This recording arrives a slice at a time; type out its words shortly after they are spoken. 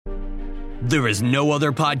There is no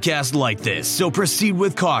other podcast like this, so proceed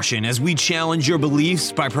with caution as we challenge your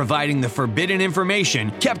beliefs by providing the forbidden information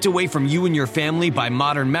kept away from you and your family by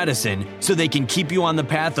modern medicine so they can keep you on the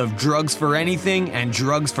path of drugs for anything and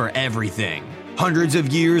drugs for everything. Hundreds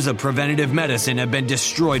of years of preventative medicine have been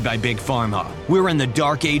destroyed by Big Pharma. We're in the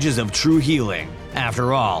dark ages of true healing.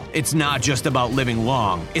 After all, it's not just about living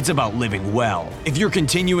long, it's about living well. If your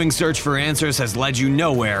continuing search for answers has led you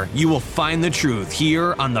nowhere, you will find the truth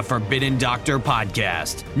here on the Forbidden Doctor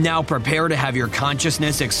podcast. Now prepare to have your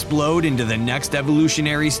consciousness explode into the next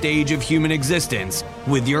evolutionary stage of human existence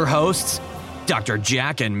with your hosts, Dr.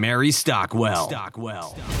 Jack and Mary Stockwell.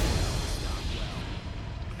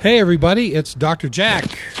 Hey everybody, it's Dr.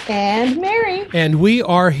 Jack. And Mary. And we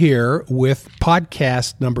are here with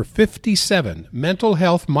podcast number 57, Mental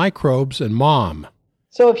Health, Microbes, and Mom.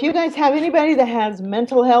 So if you guys have anybody that has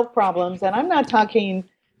mental health problems, and I'm not talking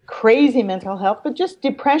crazy mental health, but just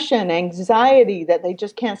depression, anxiety that they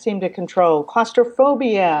just can't seem to control,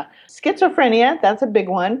 claustrophobia, schizophrenia, that's a big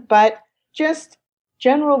one, but just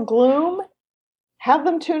general gloom, have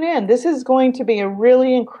them tune in. This is going to be a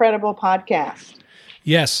really incredible podcast.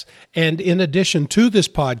 Yes, and in addition to this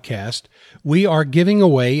podcast, we are giving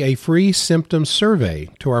away a free symptom survey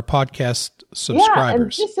to our podcast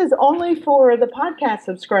subscribers. Yeah, and this is only for the podcast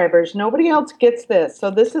subscribers. Nobody else gets this, so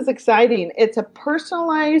this is exciting. It's a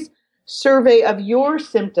personalized survey of your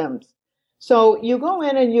symptoms. So you go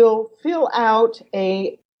in and you'll fill out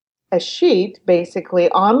a sheet, basically,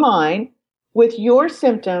 online with your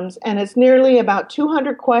symptoms, and it's nearly about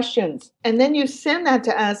 200 questions. And then you send that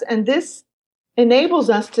to us, and this enables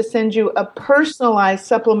us to send you a personalized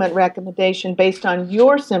supplement recommendation based on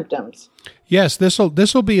your symptoms. Yes, this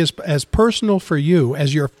will be as personal for you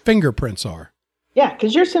as your fingerprints are. Yeah,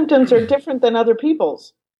 because your symptoms are different than other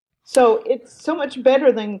people's. So it's so much better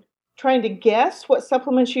than trying to guess what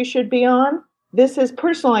supplements you should be on. This is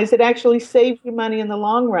personalized. It actually saves you money in the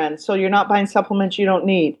long run, so you're not buying supplements you don't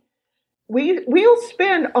need. We'll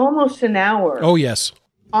spend almost an hour. Oh, yes.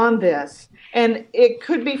 On this. And it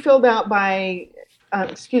could be filled out by,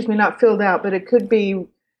 not filled out, but it could be,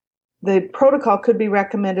 the protocol could be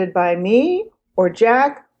recommended by me or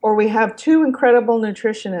Jack, or we have two incredible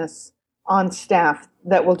nutritionists on staff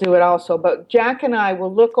that will do it also. But Jack and I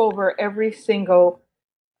will look over every single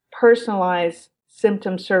personalized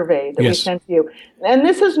symptom survey that we send to you. And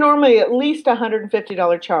this is normally at least a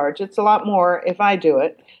 $150 charge. It's a lot more if I do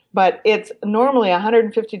it, but it's normally a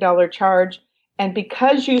 $150 charge. And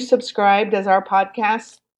because you subscribed as our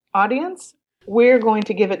podcast audience, we're going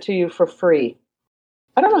to give it to you for free.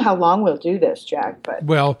 I don't know how long we'll do this, Jack, but...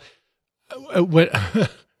 Well,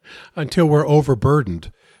 until we're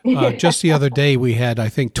overburdened. Just the other day, we had, I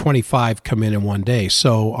think, 25 come in one day.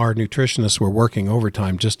 So our nutritionists were working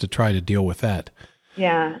overtime just to try to deal with that.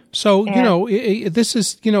 Yeah. So, this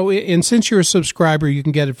is, and since you're a subscriber, you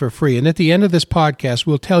can get it for free. And at the end of this podcast,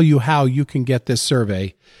 we'll tell you how you can get this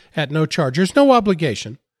survey at no charge. There's no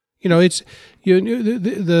obligation. It's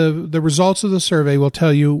the results of the survey will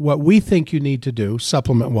tell you what we think you need to do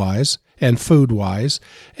supplement-wise and food-wise,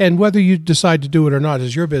 and whether you decide to do it or not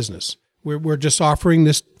is your business. We're just offering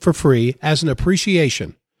this for free as an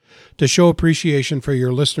appreciation, to show appreciation for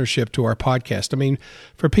your listenership to our podcast. I mean,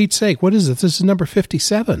 for Pete's sake, what is it? This is number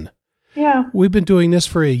 57. Yeah. We've been doing this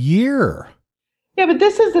for a year. Yeah, but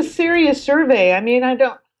this is a serious survey. I mean,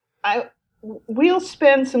 we'll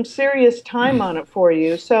spend some serious time on it for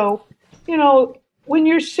you. So, when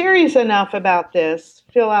you're serious enough about this,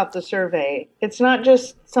 fill out the survey. It's not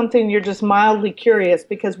just something you're just mildly curious,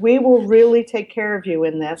 because we will really take care of you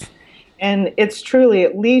in this. And it's truly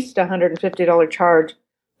at least a $150 charge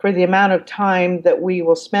for the amount of time that we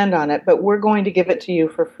will spend on it, but we're going to give it to you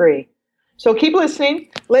for free. So keep listening.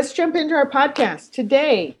 Let's jump into our podcast.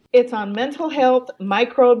 Today, it's on mental health,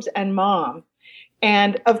 microbes, and mom.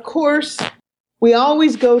 And of course, we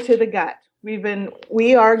always go to the gut.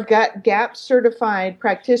 We are gut GAP certified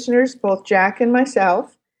practitioners, both Jack and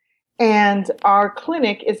myself, and our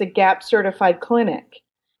clinic is a GAP certified clinic.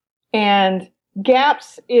 And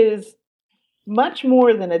GAPS is much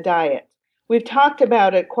more than a diet. We've talked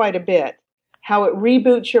about it quite a bit, how it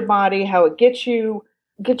reboots your body, how it gets you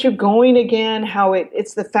going again, how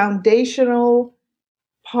it's the foundational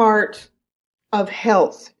part of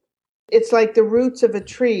health. It's like the roots of a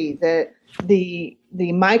tree, that the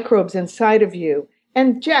microbes inside of you.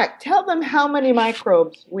 And Jack, tell them how many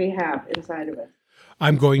microbes we have inside of us.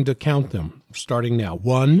 I'm going to count them starting now.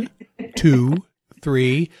 1, 2,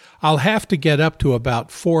 3. I'll have to get up to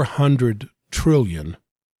about 400 trillion.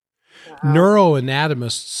 Wow.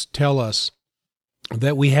 Neuroanatomists tell us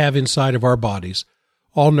that we have inside of our bodies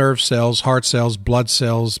all nerve cells, heart cells, blood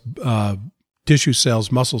cells, tissue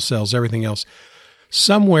cells, muscle cells, everything else,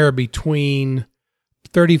 somewhere between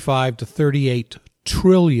 35 to 38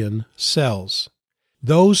 trillion cells.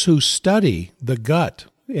 Those who study the gut,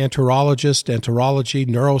 enterology,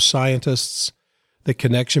 neuroscientists, the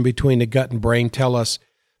connection between the gut and brain, tell us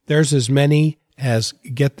there's as many as,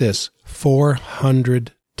 get this,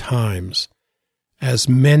 400 times as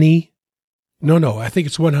many. No, I think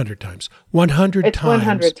it's 100 times. 100 it's times.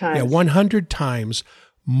 100 times. Yeah, 100 times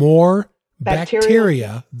more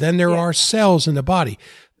bacteria than there are cells in the body.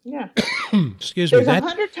 Yeah. Excuse me. There's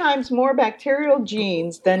 100 times more bacterial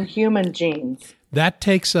genes than human genes. That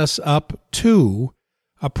takes us up to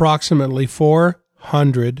approximately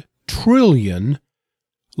 400 trillion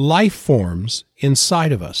life forms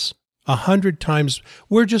inside of us. 100 times.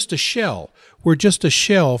 We're just a shell. We're just a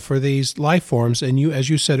shell for these life forms. And you, as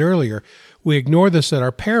you said earlier, we ignore this at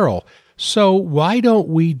our peril. So why don't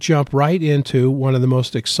we jump right into one of the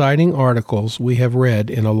most exciting articles we have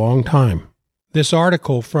read in a long time? This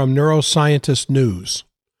article from Neuroscientist News,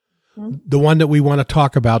 the one that we want to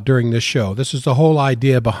talk about during this show. This is the whole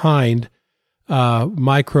idea behind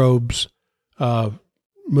Microbes,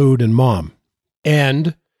 Mood, and Mom.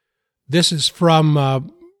 And this is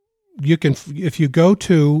from, you can, if you go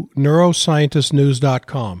to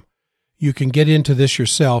neuroscientistnews.com, you can get into this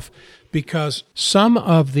yourself, because some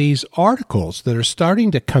of these articles that are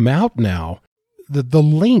starting to come out now, the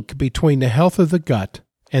link between the health of the gut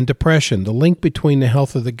and depression, the link between the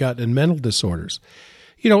health of the gut and mental disorders.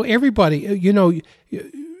 Everybody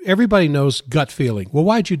knows gut feeling. Well,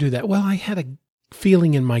 why'd you do that? Well, I had a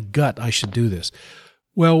feeling in my gut I should do this.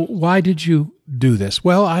 Well, why did you do this?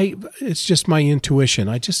 Well, it's just my intuition.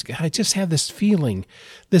 I just have this feeling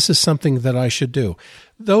this is something that I should do.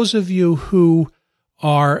 Those of you who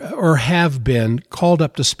are or have been called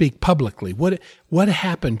up to speak publicly, what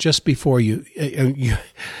happened just before you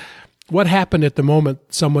what happened at the moment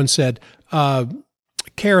someone said,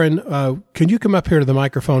 Karen, can you come up here to the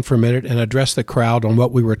microphone for a minute and address the crowd on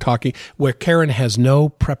what we were talking, where Karen has no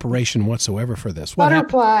preparation whatsoever for this? What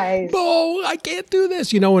Butterflies. happened? Oh, I can't do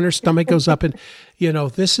this. And her stomach goes up, and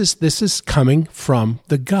this is coming from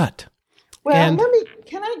the gut. Well, and,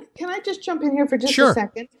 can I just jump in here for just sure. a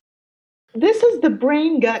second? This is the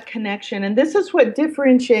brain-gut connection, and this is what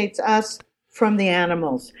differentiates us from the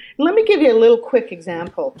animals. Let me give you a little quick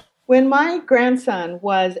example. When my grandson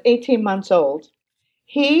was 18 months old,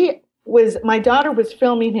 my daughter was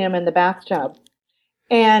filming him in the bathtub,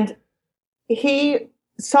 and he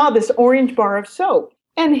saw this orange bar of soap,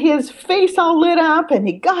 and his face all lit up, and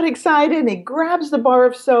he got excited, and he grabs the bar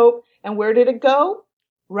of soap, and where did it go?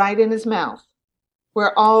 Right in his mouth,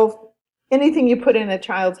 where anything you put in a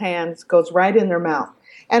child's hands goes right in their mouth.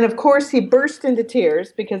 And of course, he burst into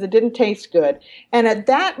tears because it didn't taste good. And at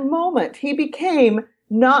that moment, he became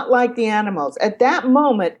not like the animals. At that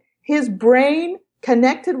moment, his brain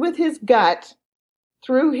connected with his gut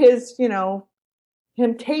through his,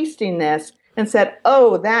 him tasting this, and said,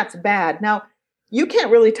 oh, that's bad. Now, you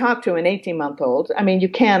can't really talk to an 18-month-old. I mean, you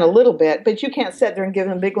can a little bit, but you can't sit there and give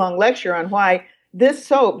him a big, long lecture on why this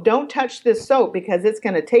soap, don't touch this soap because it's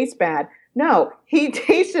going to taste bad. No, he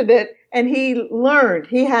tasted it and he learned.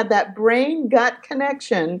 He had that brain-gut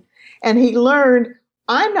connection, and he learned,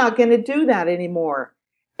 I'm not going to do that anymore.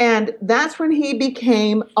 And that's when he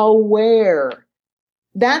became aware.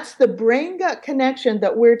 That's the brain-gut connection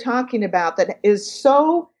that we're talking about, that is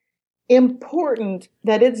so important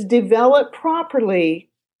that it's developed properly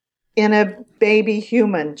in a baby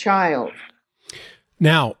human child.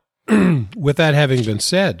 Now, with that having been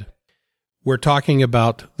said, we're talking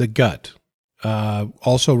about the gut,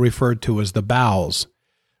 also referred to as the bowels.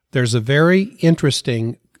 There's a very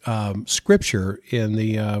interesting scripture in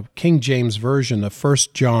the King James Version of 1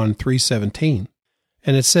 John 3:17,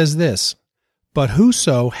 and it says this, but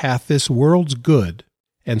whoso hath this world's good,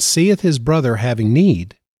 and seeth his brother having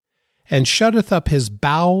need, and shutteth up his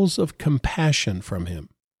bowels of compassion from him,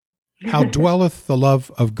 how dwelleth the love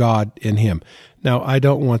of God in him? Now, I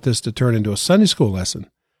don't want this to turn into a Sunday school lesson,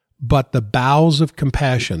 but the bowels of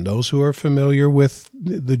compassion, those who are familiar with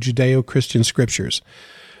the Judeo-Christian scriptures,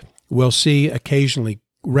 will see occasionally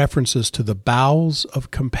references to the bowels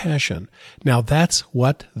of compassion. Now, that's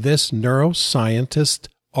what this neuroscientist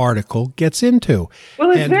article gets into.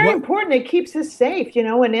 Well, it's very important. It keeps us safe.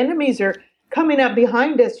 When enemies are coming up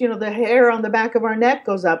behind us, the hair on the back of our neck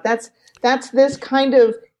goes up. That's this kind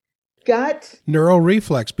of gut. Neural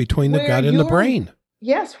reflex between the gut and the brain.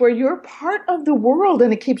 Yes, where you're part of the world,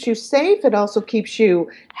 and it keeps you safe. It also keeps you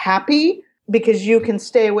happy because you can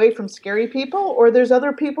stay away from scary people, or there's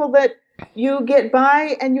other people that you get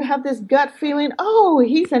by and you have this gut feeling, oh,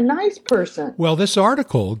 he's a nice person. Well, this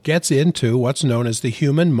article gets into what's known as the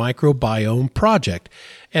Human Microbiome Project.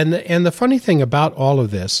 And the funny thing about all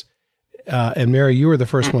of this, and Mary, you were the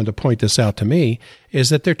first one to point this out to me, is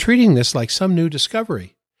that they're treating this like some new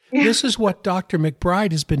discovery. Yeah. This is what Dr.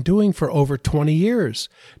 McBride has been doing for over 20 years.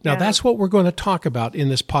 Now, that's what we're going to talk about in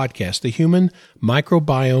this podcast, the Human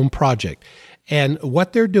Microbiome Project. And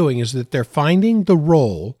what they're doing is that they're finding the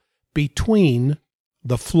role between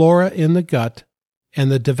the flora in the gut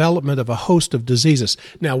and the development of a host of diseases.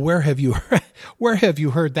 Now, where have you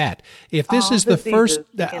heard that? If this is the first,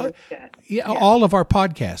 all of our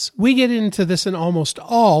podcasts, we get into this in almost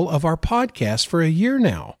all of our podcasts for a year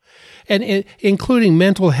now, and including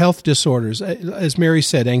mental health disorders, as Mary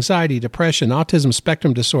said, anxiety, depression, autism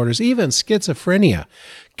spectrum disorders, even schizophrenia,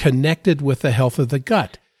 connected with the health of the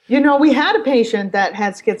gut. You know, we had a patient that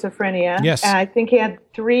had schizophrenia. Yes. I think he had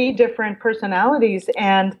 3 different personalities,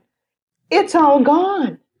 and it's all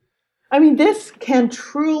gone. I mean, this can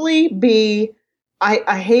truly be,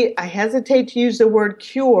 I hesitate to use the word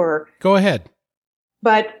cure. Go ahead.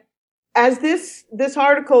 But as this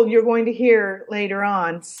article you're going to hear later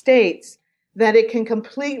on states that it can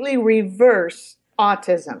completely reverse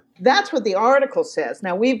autism. That's what the article says.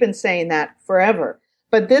 Now, we've been saying that forever.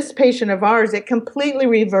 But this patient of ours, it completely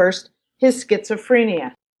reversed his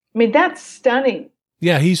schizophrenia. I mean, that's stunning.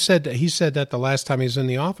 Yeah, he said that the last time he was in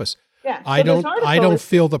the office. Yeah, so I don't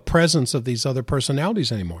feel the presence of these other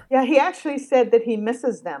personalities anymore. Yeah, he actually said that he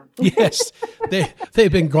misses them. Yes,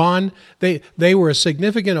 they've been gone. They were a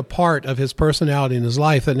significant a part of his personality in his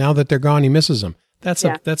life. That now that they're gone, he misses them. That's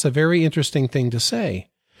a very interesting thing to say.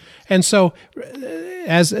 And so,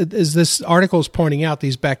 as this article is pointing out,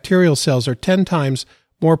 these bacterial cells are 10 times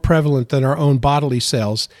more prevalent than our own bodily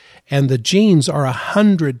cells, and the genes are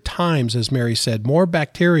 100 times, as Mary said, more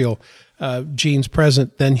bacterial genes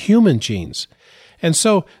present than human genes. And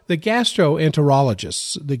so the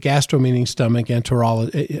gastroenterologists, the gastro meaning stomach,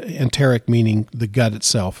 enteric meaning the gut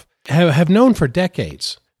itself, have known for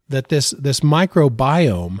decades that this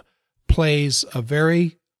microbiome plays a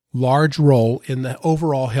very large role in the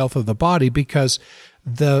overall health of the body, because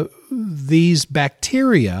these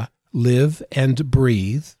bacteria live and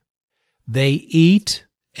breathe, they eat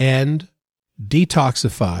and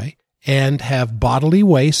detoxify and have bodily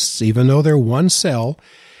wastes, even though they're one cell,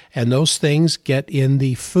 and those things get in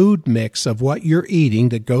the food mix of what you're eating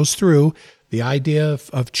that goes through. The idea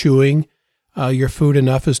of chewing your food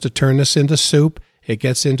enough is to turn this into soup. It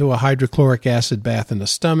gets into a hydrochloric acid bath in the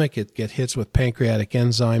stomach. It hits with pancreatic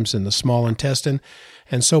enzymes in the small intestine.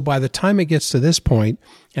 And so by the time it gets to this point,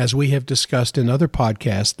 as we have discussed in other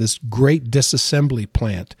podcasts, this great disassembly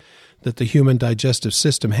plant that the human digestive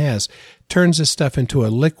system has turns this stuff into a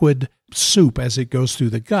liquid soup as it goes through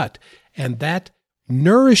the gut. And that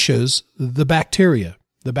nourishes the bacteria.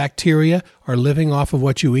 The bacteria are living off of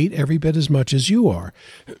what you eat every bit as much as you are.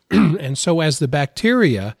 And so as the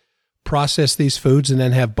bacteria process these foods and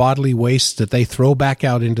then have bodily wastes that they throw back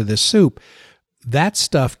out into this soup, that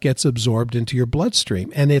stuff gets absorbed into your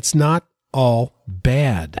bloodstream. And it's not all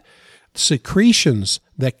bad. Secretions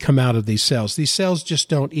that come out of these cells just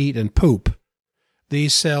don't eat and poop.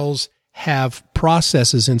 These cells have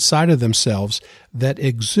processes inside of themselves that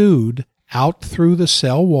exude out through the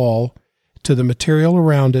cell wall to the material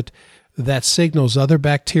around it that signals other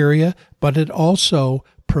bacteria, but it also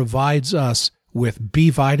provides us with B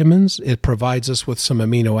vitamins, it provides us with some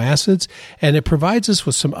amino acids, and it provides us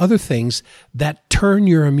with some other things that turn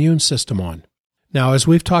your immune system on. Now, as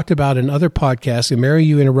we've talked about in other podcasts, and Mary,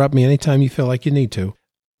 you interrupt me anytime you feel like you need to,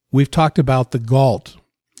 we've talked about the GALT,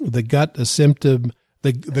 the gut symptom,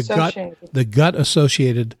 the gut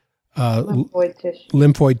associated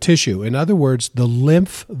lymphoid tissue. In other words, the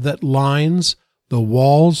lymph that lines the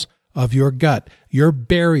walls of your gut, your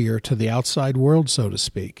barrier to the outside world, so to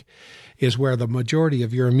speak, is where the majority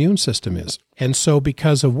of your immune system is. And so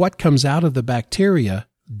because of what comes out of the bacteria,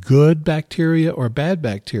 good bacteria or bad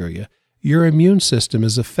bacteria, your immune system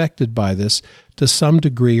is affected by this to some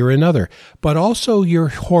degree or another. But also your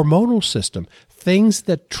hormonal system, things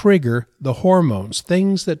that trigger the hormones,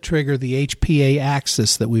 things that trigger the HPA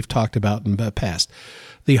axis that we've talked about in the past.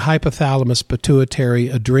 The hypothalamus pituitary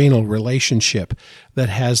adrenal relationship that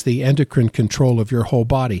has the endocrine control of your whole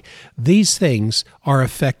body. These things are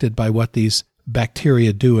affected by what these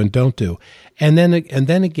bacteria do and don't do. And then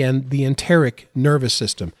again, the enteric nervous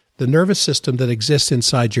system, the nervous system that exists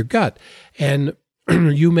inside your gut. And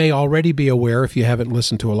you may already be aware, if you haven't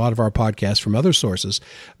listened to a lot of our podcasts from other sources,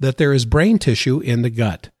 that there is brain tissue in the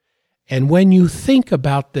gut. And when you think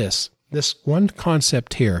about this one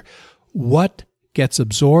concept here, what gets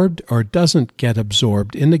absorbed or doesn't get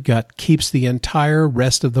absorbed in the gut keeps the entire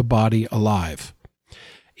rest of the body alive,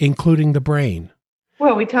 including the brain.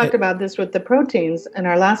 Well, we talked about this with the proteins in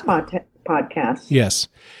our last podcast. Yes.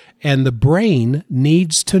 And the brain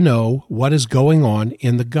needs to know what is going on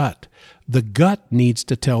in the gut. The gut needs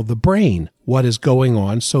to tell the brain what is going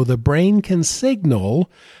on so the brain can signal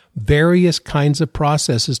various kinds of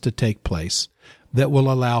processes to take place that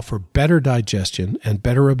will allow for better digestion and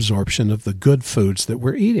better absorption of the good foods that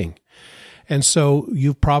we're eating. And so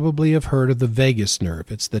you probably have heard of the vagus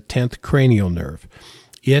nerve. It's the 10th cranial nerve.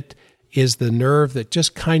 It is the nerve that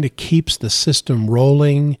just kind of keeps the system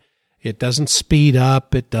rolling. It doesn't speed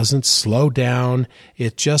up. It doesn't slow down.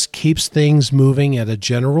 It just keeps things moving at a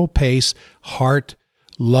general pace. Heart,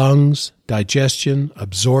 lungs, digestion,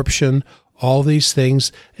 absorption, all these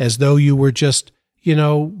things, as though you were just,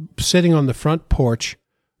 sitting on the front porch,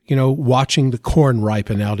 watching the corn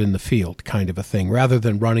ripen out in the field kind of a thing, rather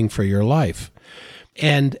than running for your life.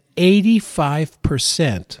 And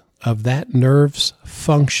 85% of that nerve's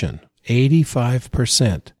function,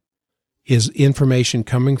 85%, is information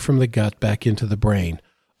coming from the gut back into the brain.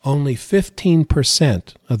 Only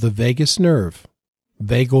 15% of the vagus nerve,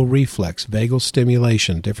 vagal reflex, vagal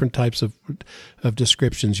stimulation, different types of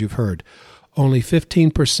descriptions you've heard, only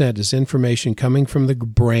 15% is information coming from the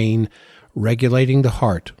brain, regulating the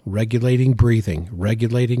heart, regulating breathing,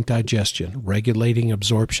 regulating digestion, regulating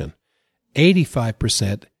absorption.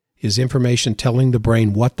 85% is information telling the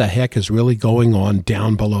brain what the heck is really going on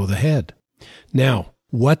down below the head. Now,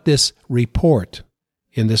 what this report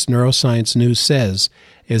in this Neuroscience News says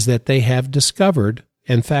is that they have discovered,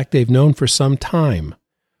 in fact, they've known for some time,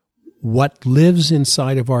 what lives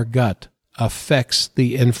inside of our gut affects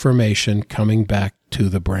the information coming back to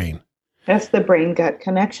the brain. That's the brain-gut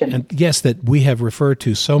connection. And yes, that we have referred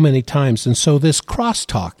to so many times. And so this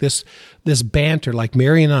crosstalk, this banter, like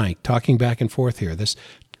Mary and I talking back and forth here, this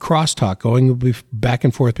crosstalk going back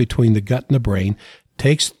and forth between the gut and the brain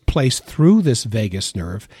takes place through this vagus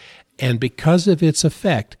nerve. And because of its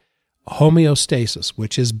effect, homeostasis,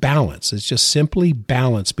 which is balance, it's just simply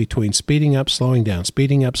balance between speeding up, slowing down,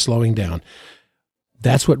 speeding up, slowing down.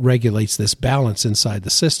 That's what regulates this balance inside the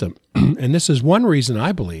system. And this is one reason,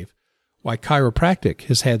 I believe, why chiropractic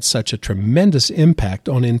has had such a tremendous impact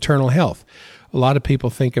on internal health. A lot of people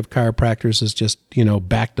think of chiropractors as just,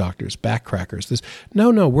 back doctors, back crackers.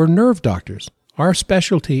 No, we're nerve doctors. Our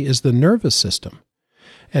specialty is the nervous system.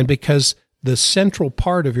 And because the central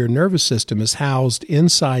part of your nervous system is housed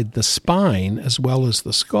inside the spine as well as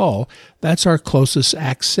the skull, that's our closest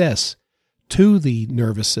access to the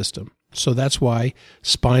nervous system. So that's why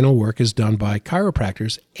spinal work is done by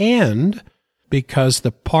chiropractors, and because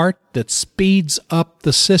the part that speeds up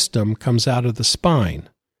the system comes out of the spine,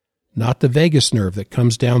 not the vagus nerve that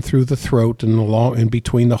comes down through the throat and along in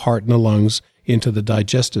between the heart and the lungs into the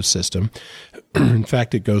digestive system. In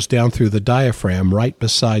fact, it goes down through the diaphragm right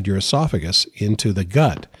beside your esophagus into the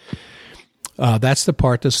gut. That's the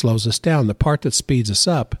part that slows us down. The part that speeds us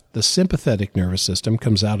up, the sympathetic nervous system,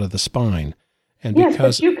 comes out of the spine. And yes,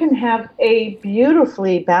 but you can have a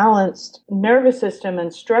beautifully balanced nervous system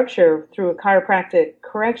and structure through chiropractic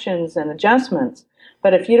corrections and adjustments.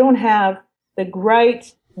 But if you don't have the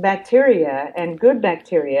right bacteria and good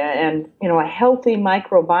bacteria and, a healthy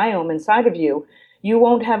microbiome inside of you, you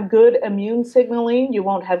won't have good immune signaling. You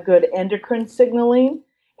won't have good endocrine signaling.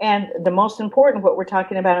 And the most important, what we're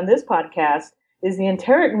talking about in this podcast, is the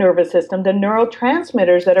enteric nervous system, the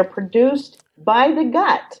neurotransmitters that are produced by the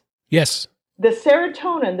gut. Yes. The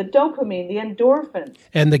serotonin, the dopamine, the endorphins.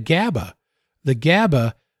 And the GABA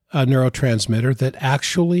neurotransmitter that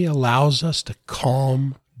actually allows us to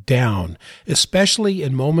calm down, especially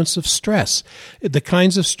in moments of stress. The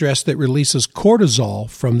kinds of stress that releases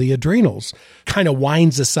cortisol from the adrenals kind of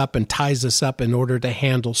winds us up and ties us up in order to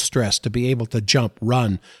handle stress, to be able to jump,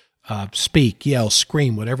 run, speak, yell,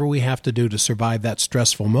 scream, whatever we have to do to survive that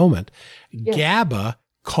stressful moment. Yes. GABA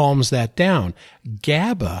calms that down.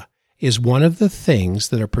 GABA is one of the things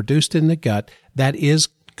that are produced in the gut that is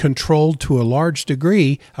controlled to a large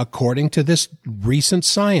degree, according to this recent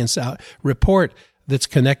science report that's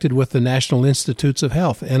connected with the National Institutes of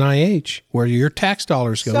Health, NIH, where your tax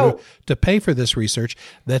dollars go to pay for this research,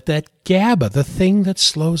 that GABA, the thing that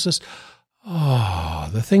slows us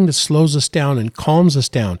down and calms us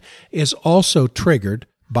down, is also triggered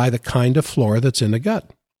by the kind of flora that's in the gut.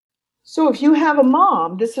 So if you have a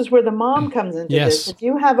mom, this is where the mom comes into this. If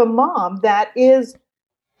you have a mom that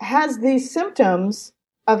has these symptoms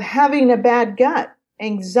of having a bad gut,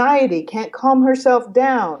 anxiety, can't calm herself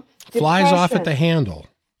down, flies off at the handle.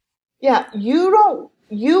 Yeah, you don't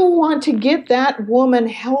you want to get that woman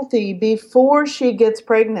healthy before she gets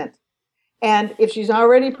pregnant. And if she's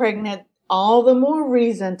already pregnant, all the more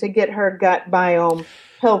reason to get her gut biome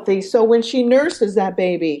healthy. So when she nurses that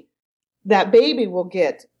baby will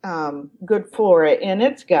get good flora in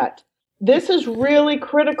its gut. This is really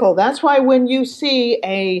critical. That's why when you see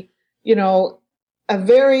a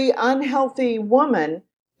very unhealthy woman,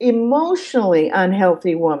 emotionally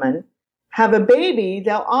unhealthy woman, have a baby,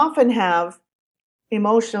 they'll often have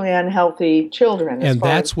emotionally unhealthy children. And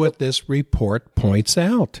that's what this report points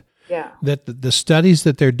out. Yeah. That the studies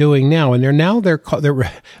that they're doing now, and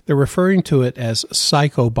they're referring to it as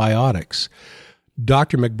psychobiotics.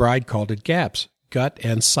 Dr. McBride called it GAPS, gut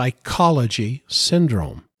and psychology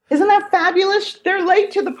syndrome. Isn't that fabulous? They're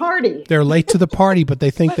late to the party. They're late to the party, but they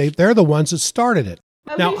think they're the ones that started it.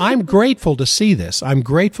 Now, I'm grateful to see this. I'm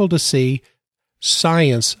grateful to see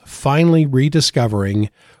science finally rediscovering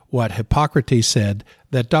what Hippocrates said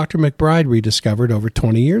that Dr. McBride rediscovered over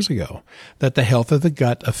 20 years ago, that the health of the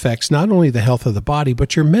gut affects not only the health of the body,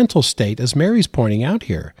 but your mental state, as Mary's pointing out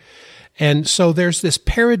here. And so there's this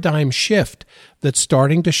paradigm shift that's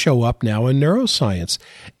starting to show up now in neuroscience.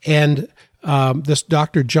 And this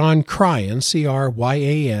Dr. John Cryan,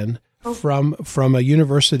 Cryan, from a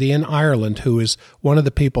university in Ireland, who is one of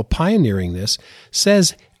the people pioneering this,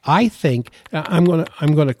 says, I think, I'm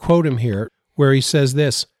going to quote him here, where he says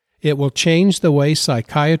this: it will change the way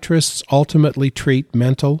psychiatrists ultimately treat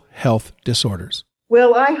mental health disorders.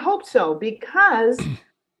 Well, I hope so, because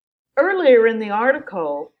earlier in the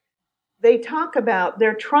article, they talk about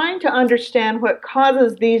they're trying to understand what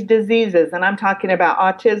causes these diseases. And I'm talking about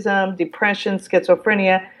autism, depression,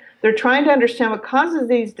 schizophrenia. They're trying to understand what causes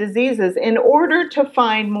these diseases in order to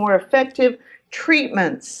find more effective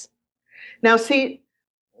treatments. Now, see,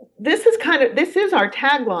 this is our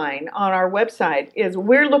tagline on our website, is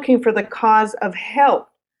we're looking for the cause of health,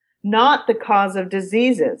 not the cause of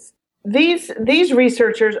diseases. These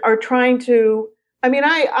researchers are trying to,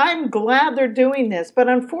 I'm glad they're doing this, but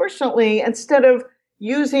unfortunately, instead of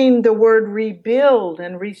using the word rebuild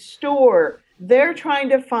and restore, they're trying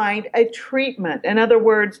to find a treatment. In other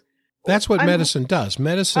words, that's what medicine does.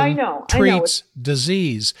 Medicine treats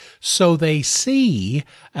disease. So they see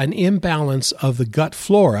an imbalance of the gut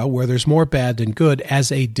flora, where there's more bad than good,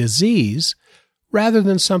 as a disease, rather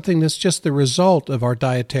than something that's just the result of our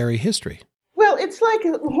dietary history. Well, it's like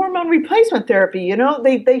hormone replacement therapy.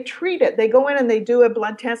 They treat it. They go in and they do a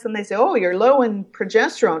blood test and they say, oh, you're low in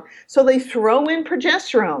progesterone. So they throw in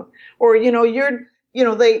progesterone. Or, you're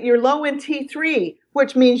low in T3,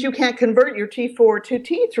 which means you can't convert your T4 to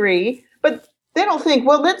T3. But they don't think,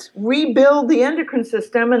 well, let's rebuild the endocrine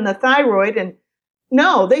system and the thyroid. And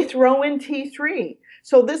no, they throw in T3.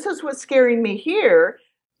 So this is what's scaring me here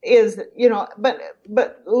is, but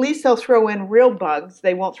at least they'll throw in real bugs.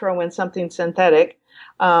 They won't throw in something synthetic.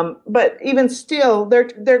 But even still,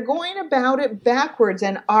 they're going about it backwards,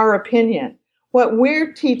 in our opinion. What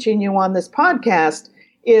we're teaching you on this podcast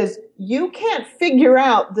is you can't figure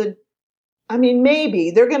out maybe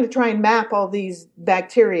they're going to try and map all these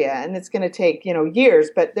bacteria, and it's going to take, years,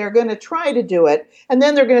 but they're going to try to do it. And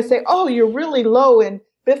then they're going to say, oh, you're really low in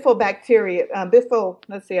bifidobacteria,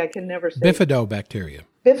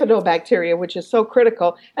 bifidobacteria, which is so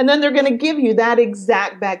critical. And then they're going to give you that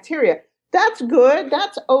exact bacteria. That's good.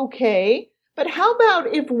 That's okay. But how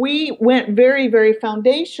about if we went very, very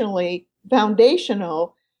foundational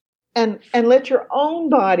and let your own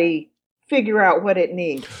body figure out what it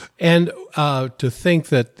needs? And to think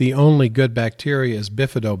that the only good bacteria is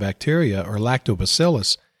bifidobacteria or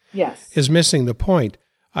lactobacillus, yes, is missing the point.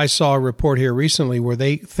 I saw a report here recently where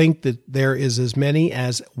they think that there is as many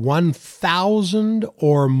as 1,000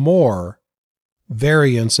 or more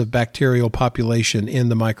variants of bacterial population in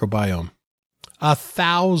the microbiome.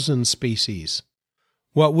 1,000 species.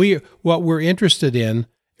 What we're interested in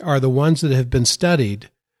are the ones that have been studied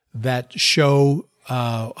that show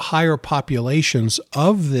higher populations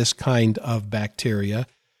of this kind of bacteria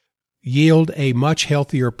yield a much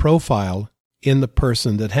healthier profile in the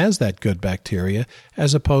person that has that good bacteria,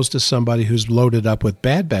 as opposed to somebody who's loaded up with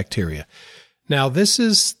bad bacteria. Now, this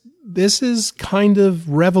is kind of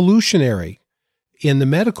revolutionary in the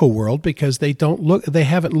medical world, because they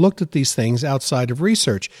haven't looked at these things outside of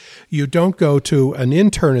research. You don't go to an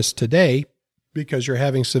internist today because you're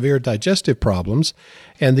having severe digestive problems,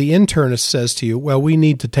 and the internist says to you, well, we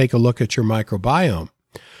need to take a look at your microbiome.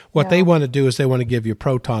 What they want to do is they want to give you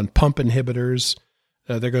proton pump inhibitors.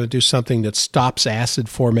 They're going to do something that stops acid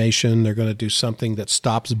formation. They're going to do something that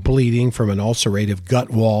stops bleeding from an ulcerative gut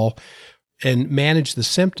wall. and manage the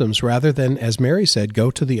symptoms rather than, as Mary said, go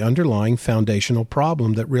to the underlying foundational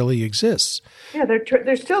problem that really exists. Yeah,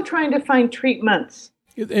 they're still trying to find treatments.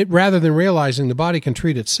 Rather than realizing the body can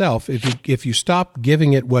treat itself, if you stop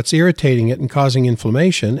giving it what's irritating it and causing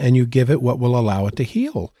inflammation, and you give it what will allow it to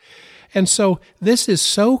heal. And so this is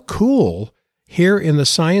so cool here in the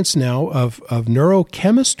science now of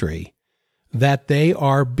neurochemistry that they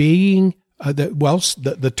are being,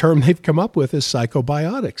 the term they've come up with is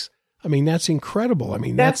psychobiotics. I mean, that's incredible. I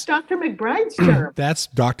mean, that's Dr. McBride's term. That's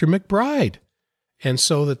Dr. McBride. And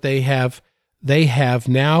so that they have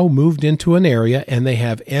now moved into an area, and they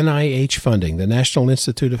have NIH funding, the National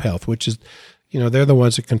Institute of Health, which is, they're the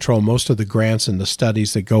ones that control most of the grants and the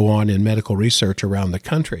studies that go on in medical research around the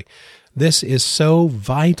country. This is so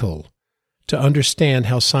vital to understand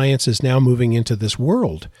how science is now moving into this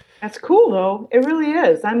world. That's cool, though. It really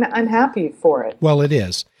is. I'm happy for it. Well, it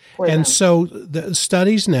is. And so the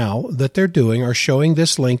studies now that they're doing are showing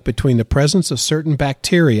this link between the presence of certain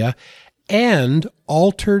bacteria and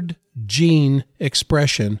altered gene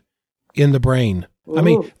expression in the brain. Ooh. I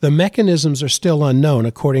mean, the mechanisms are still unknown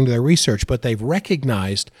according to their research, but they've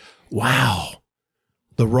recognized, wow,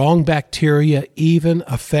 the wrong bacteria even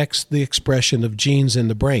affects the expression of genes in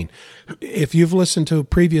the brain. If you've listened to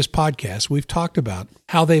previous podcasts, we've talked about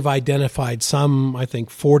how they've identified some, I think,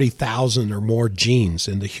 40,000 or more genes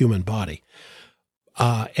in the human body.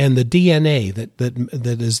 And the DNA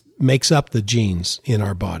that makes up the genes in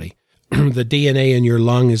our body. The DNA in your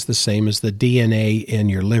lung is the same as the DNA in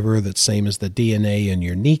your liver, that's same as the DNA in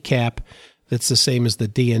your kneecap, that's the same as the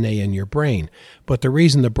DNA in your brain. But the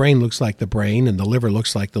reason the brain looks like the brain and the liver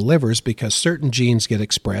looks like the liver is because certain genes get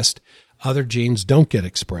expressed, other genes don't get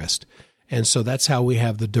expressed. And so that's how we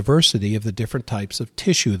have the diversity of the different types of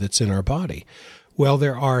tissue that's in our body. Well,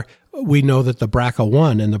 we know that the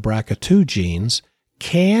BRCA1 and the BRCA2 genes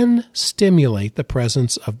can stimulate the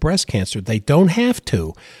presence of breast cancer. They don't have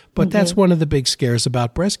to, but that's one of the big scares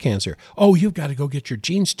about breast cancer. Oh, you've got to go get your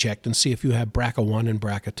genes checked and see if you have BRCA1 and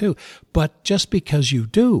BRCA2. But just because you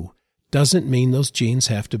do doesn't mean those genes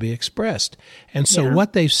have to be expressed. And so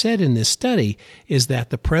what they've said in this study is that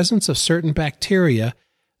the presence of certain bacteria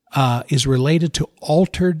is related to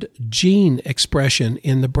altered gene expression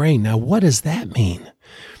in the brain. Now, what does that mean?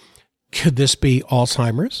 Could this be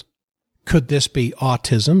Alzheimer's? Could this be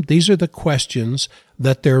autism? These are the questions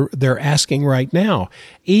that they're asking right now.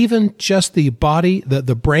 Even just the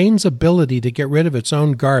brain's ability to get rid of its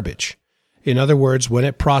own garbage. In other words, when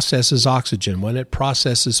it processes oxygen, when it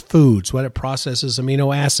processes foods, when it processes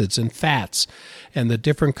amino acids and fats, and the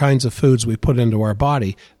different kinds of foods we put into our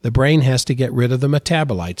body, the brain has to get rid of the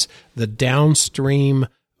metabolites, the downstream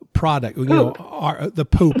product, the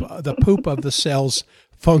poop of the cell's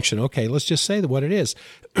function. Okay, let's just say what it is.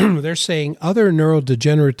 They're saying other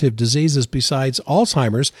neurodegenerative diseases besides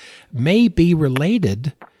Alzheimer's may be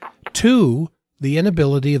related to the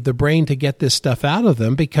inability of the brain to get this stuff out of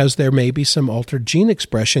them because there may be some altered gene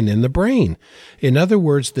expression in the brain. In other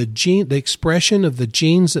words, the expression of the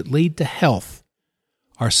genes that lead to health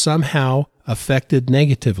are somehow affected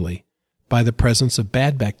negatively by the presence of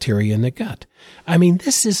bad bacteria in the gut. I mean,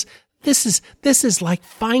 this is like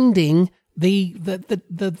finding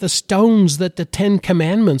the stones that the 10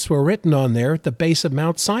 Commandments were written on there at the base of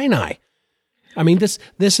Mount Sinai. I mean, this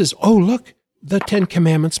is, oh, look, the 10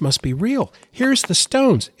 Commandments must be real. Here's the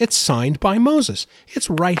stones. It's signed by Moses. It's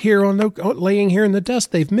right here laying here in the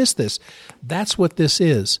dust. They've missed this. That's what this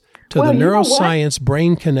is to the neuroscience,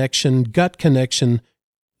 brain connection, gut connection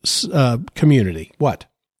community. What?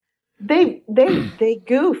 They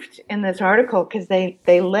goofed in this article because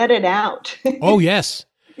they let it out. Oh, yes.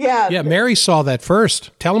 Yeah, Mary saw that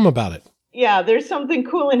first. Tell them about it. Yeah, there's something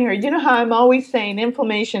cool in here. You know how I'm always saying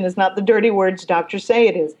inflammation is not the dirty words doctors say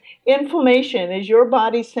it is. Inflammation is your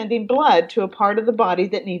body sending blood to a part of the body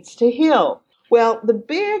that needs to heal. Well, the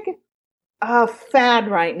big fad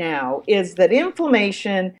right now is that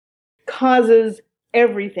inflammation causes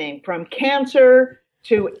everything from cancer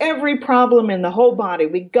to every problem in the whole body.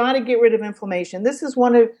 We got to get rid of inflammation. This is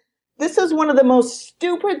one of the most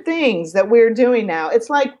stupid things that we're doing now. It's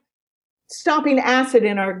like stopping acid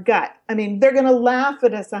in our gut. I mean, they're going to laugh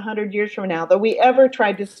at us 100 years from now that we ever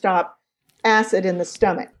tried to stop acid in the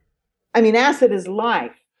stomach. I mean, acid is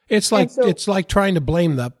life. It's like trying to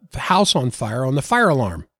blame the house on fire on the fire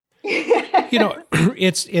alarm.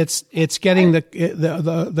 It's getting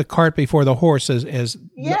the cart before the horse, as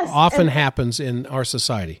often happens in our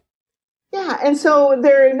society. Yeah, and so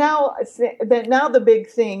the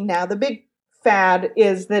big fad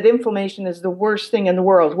is that inflammation is the worst thing in the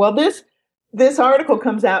world. Well, this article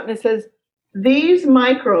comes out and it says These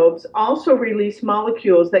microbes also release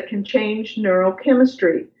molecules that can change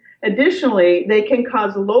neurochemistry. Additionally, they can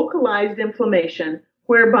cause localized inflammation,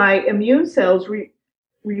 whereby immune cells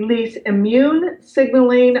release immune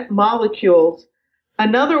signaling molecules,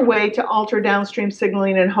 another way to alter downstream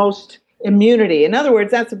signaling and host immunity. In other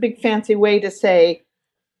words, that's a big fancy way to say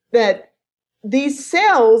that these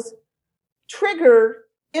cells trigger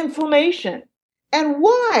inflammation. And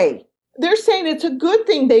why? They're saying it's a good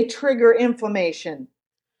thing they trigger inflammation.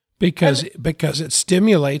 Because it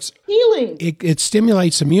stimulates healing. It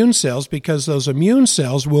stimulates immune cells, because those immune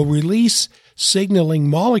cells will release signaling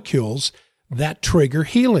molecules that trigger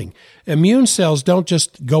healing. Immune cells don't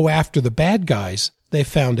just go after the bad guys, they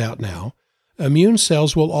found out now. Immune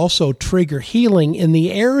cells will also trigger healing in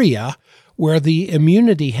the area where the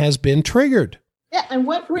immunity has been triggered. Yeah, and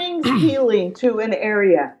what brings healing to an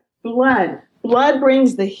area? Blood. Blood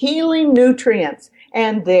brings the healing nutrients,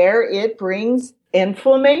 and there it brings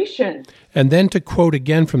inflammation. And then, to quote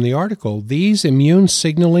again from the article, these immune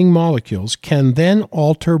signaling molecules can then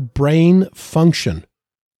alter brain function.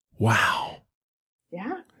 Wow.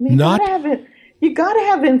 Yeah. I mean, you got to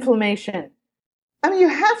have inflammation. I mean, you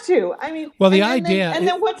have to. I mean, well, the idea. And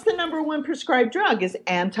then what's the number one prescribed drug? Is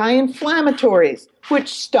anti-inflammatories, which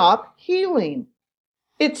stop healing.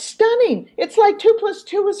 It's stunning. It's like 2 +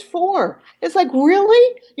 2 is 4. It's like,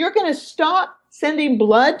 really? You're going to stop sending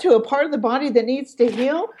blood to a part of the body that needs to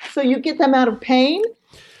heal so you get them out of pain?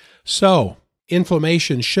 So,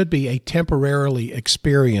 inflammation should be a temporarily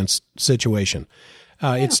experienced situation.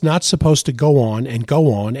 It's not supposed to go on and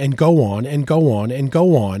go on and go on and go on and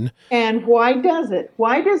go on. And why does it?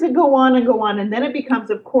 Why does it go on and go on? And then it becomes,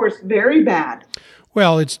 of course, very bad.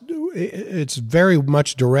 Well, it's very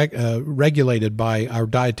much regulated by our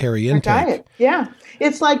dietary intake. Our diet, yeah.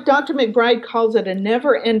 It's like Dr. McBride calls it a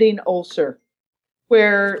never-ending ulcer,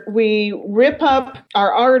 where we rip up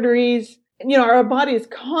our arteries. You know, our body is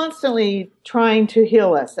constantly trying to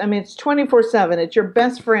heal us. I mean, it's 24/7. It's your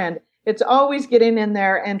best friend. It's always getting in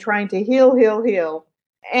there and trying to heal.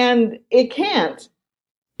 And it can't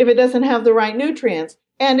if it doesn't have the right nutrients.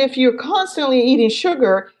 And if you're constantly eating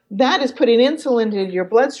sugar, that is putting insulin into your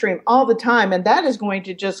bloodstream all the time. And that is going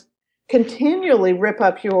to just continually rip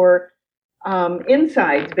up your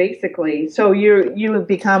insides, basically. So you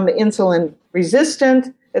become insulin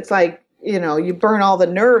resistant. It's like, you know, you burn all the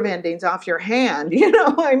nerve endings off your hand. You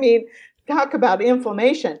know, I mean, talk about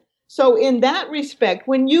inflammation. So in that respect,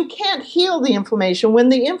 when you can't heal the inflammation, when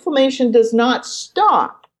the inflammation does not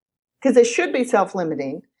stop, because it should be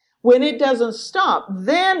self-limiting, when it doesn't stop,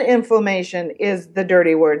 then inflammation is the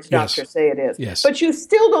dirty words doctors say it is. Yes. But you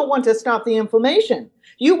still don't want to stop the inflammation.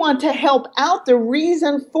 You want to help out the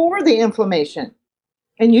reason for the inflammation.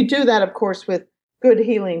 And you do that, of course, with good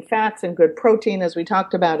healing fats and good protein, as we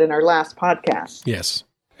talked about in our last podcast. Yes.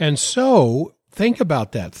 And so think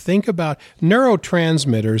about that. Think about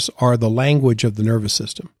neurotransmitters are the language of the nervous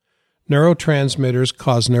system. Neurotransmitters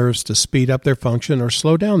cause nerves to speed up their function or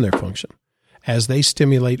slow down their function as they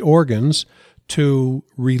stimulate organs to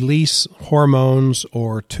release hormones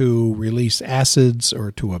or to release acids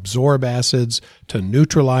or to absorb acids, to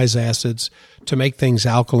neutralize acids, to make things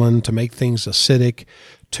alkaline, to make things acidic,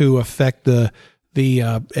 to affect the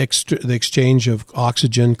exchange of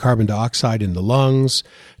oxygen, carbon dioxide in the lungs,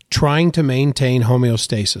 trying to maintain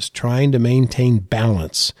homeostasis, trying to maintain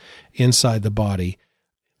balance inside the body.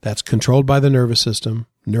 That's controlled by the nervous system.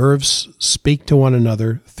 Nerves speak to one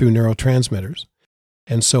another through neurotransmitters.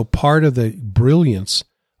 And so part of the brilliance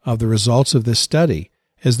of the results of this study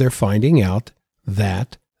is they're finding out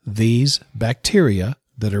that these bacteria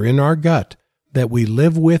that are in our gut that we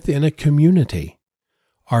live with in a community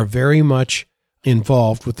are very much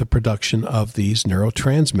involved with the production of these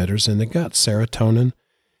neurotransmitters in the gut, serotonin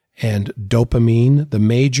and dopamine, the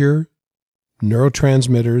major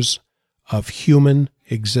neurotransmitters of human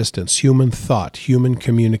existence, human thought, human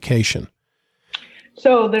communication.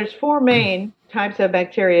 So there's 4 main types of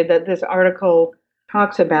bacteria that this article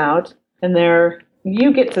talks about, and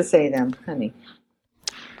you get to say them, honey.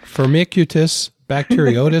 Firmicutes,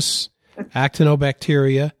 Bacteroides,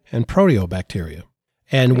 Actinobacteria, and Proteobacteria.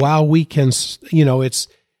 And while we can,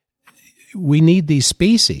 we need these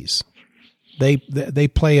species. They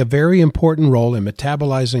play a very important role in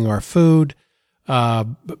metabolizing our food,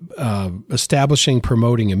 establishing,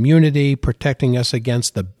 promoting immunity, protecting us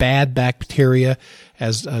against the bad bacteria.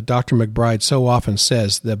 As Dr. McBride so often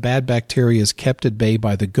says, the bad bacteria is kept at bay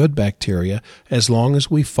by the good bacteria as long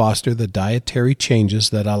as we foster the dietary changes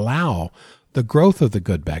that allow the growth of the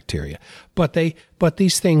good bacteria. But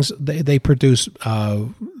these things, they produce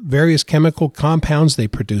various chemical compounds, they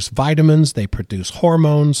produce vitamins, they produce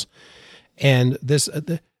hormones, And this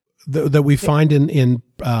that we find in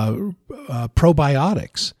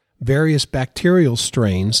probiotics, various bacterial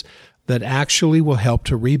strains that actually will help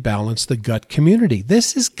to rebalance the gut community.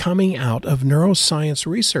 This is coming out of neuroscience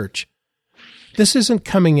research. This isn't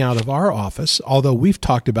coming out of our office, although we've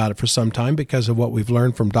talked about it for some time because of what we've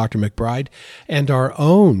learned from Dr. McBride and our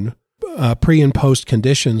own pre and post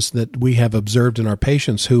conditions that we have observed in our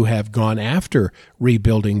patients who have gone after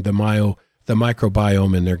rebuilding the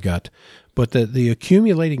microbiome in their gut. But the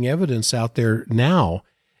accumulating evidence out there now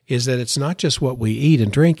is that it's not just what we eat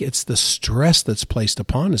and drink, it's the stress that's placed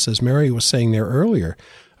upon us, as Mary was saying there earlier,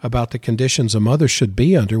 about the conditions a mother should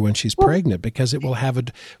be under when she's pregnant, because it will have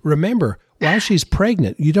remember, while she's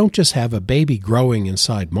pregnant, you don't just have a baby growing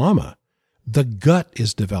inside mama. The gut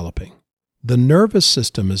is developing. The nervous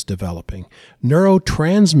system is developing.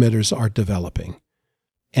 Neurotransmitters are developing.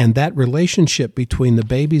 And that relationship between the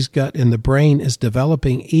baby's gut and the brain is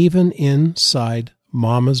developing even inside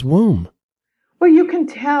mama's womb. Well, you can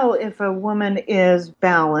tell if a woman is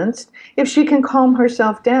balanced, if she can calm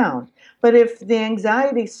herself down. But if the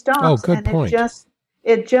anxiety stops the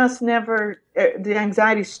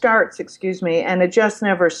anxiety starts, and it just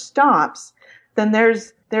never stops, then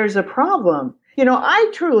there's a problem.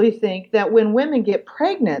 I truly think that when women get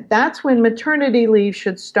pregnant, that's when maternity leave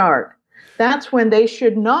should start. That's when they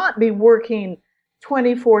should not be working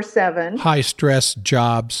 24/7. High stress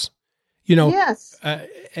jobs. Yes.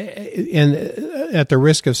 And at the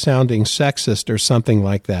risk of sounding sexist or something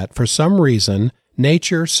like that, for some reason,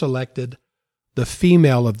 nature selected the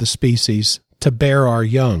female of the species to bear our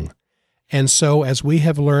young. And so as we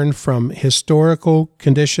have learned from historical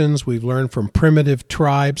conditions, we've learned from primitive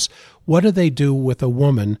tribes, what do they do with a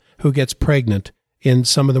woman who gets pregnant in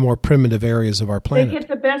some of the more primitive areas of our planet? They get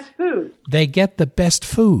the best food. They get the best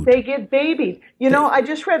food. They get babied. I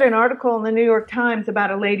just read an article in the New York Times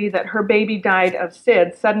about a lady that her baby died of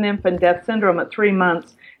SIDS, sudden infant death syndrome, at 3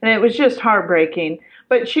 months. And it was just heartbreaking.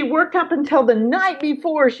 But she worked up until the night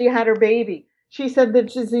before she had her baby. She said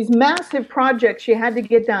that there's these massive projects she had to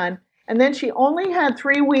get done. And then she only had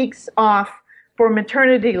 3 weeks off for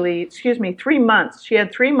maternity leave. 3 months. She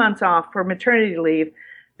had 3 months off for maternity leave.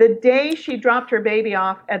 The day she dropped her baby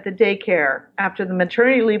off at the daycare after the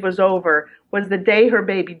maternity leave was over was the day her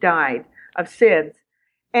baby died of SIDS.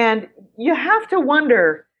 And you have to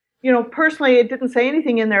wonder, personally, it didn't say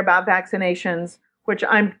anything in there about vaccinations, which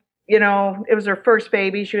it was her first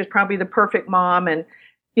baby. She was probably the perfect mom. And,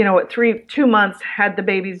 at 2 months had the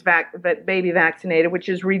baby vaccinated, which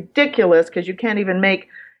is ridiculous because you can't even make,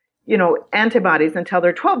 antibodies until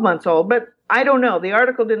they're 12 months old. But I don't know. The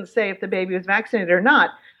article didn't say if the baby was vaccinated or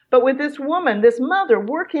not. But with this woman, this mother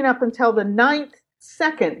working up until the 9th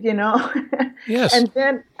second, Yes.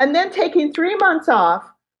 and then taking 3 months off.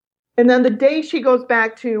 And then the day she goes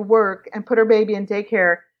back to work and put her baby in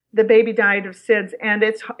daycare, the baby died of SIDS. And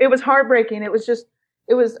it was heartbreaking. I was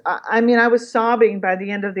sobbing by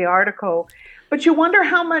the end of the article. But you wonder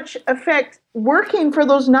how much effect working for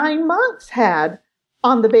those 9 months had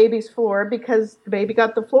on the baby's floor, because the baby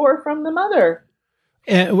got the floor from the mother.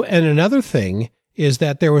 And another thing is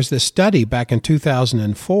that there was this study back in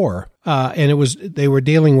 2004, and they were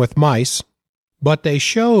dealing with mice, but they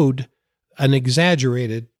showed an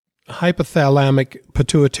exaggerated hypothalamic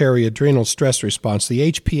pituitary adrenal stress response,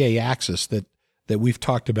 the HPA axis that we've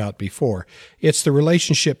talked about before. It's the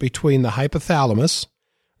relationship between the hypothalamus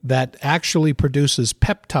that actually produces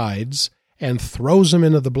peptides and throws them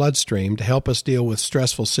into the bloodstream to help us deal with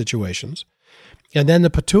stressful situations, and then the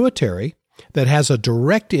pituitary that has a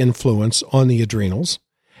direct influence on the adrenals,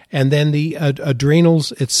 and then the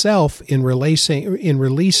adrenals itself in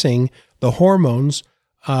releasing the hormones,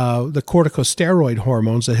 the corticosteroid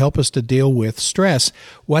hormones that help us to deal with stress.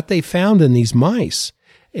 What they found in these mice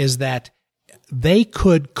is that they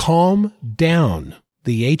could calm down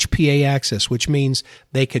the HPA axis, which means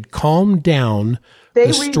they could calm down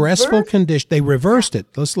the stressful condition. They reversed it.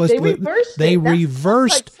 They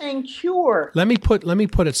reversed. Like saying cure. Let me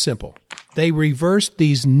put it simple. They reversed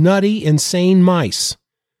these nutty, insane mice,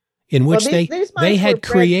 in which they had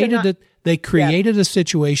created a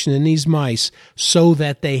situation in these mice so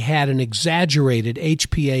that they had an exaggerated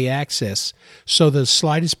HPA axis, so the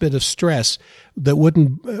slightest bit of stress that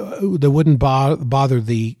wouldn't bother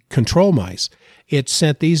the control mice, it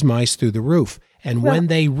sent these mice through the roof. And when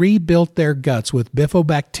they rebuilt their guts with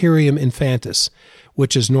Bifidobacterium infantis,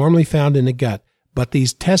 which is normally found in the gut, but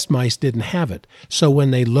these test mice didn't have it. So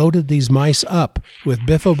when they loaded these mice up with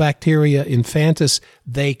Bifidobacteria infantis,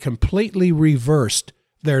 they completely reversed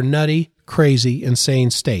their nutty, crazy, insane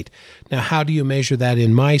state. Now, how do you measure that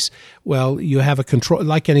in mice? Well, you have a control,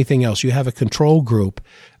 like anything else, you have a control group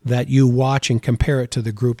that you watch and compare it to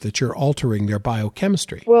the group that you're altering their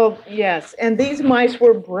biochemistry. Well, yes. And these mice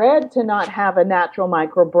were bred to not have a natural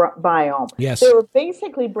microbiome. Yes. They were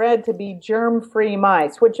basically bred to be germ-free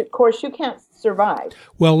mice, which, of course, you can't survive.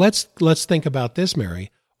 Well, let's think about this, Mary.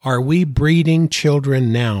 Are we breeding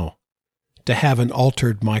children now to have an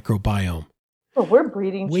altered microbiome? Well, we're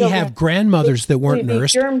breeding children. We have grandmothers that weren't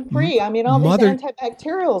nursed. Germ-free. I mean, all these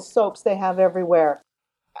antibacterial soaps they have everywhere.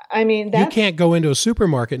 I mean, you can't go into a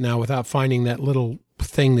supermarket now without finding that little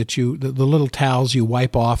thing that the little towels you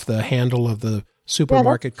wipe off the handle of the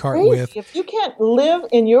supermarket cart crazy. with. If you can't live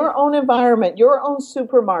in your own environment, your own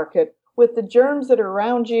supermarket, with the germs that are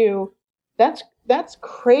around you, that's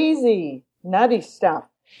crazy, nutty stuff.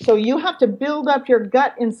 So you have to build up your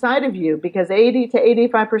gut inside of you, because 80 to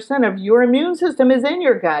 85% of your immune system is in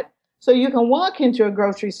your gut. So you can walk into a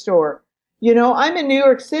grocery store. You know, I'm in New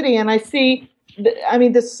York City and I see,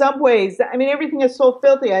 the subways, everything is so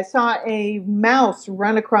filthy. I saw a mouse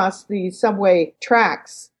run across the subway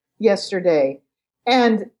tracks yesterday.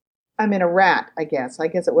 And a rat, I guess. I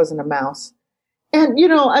guess it wasn't a mouse. And,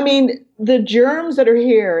 the germs that are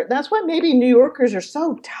here, that's why maybe New Yorkers are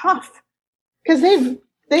so tough. Because they've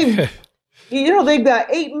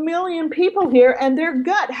got 8 million people here, and their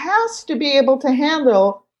gut has to be able to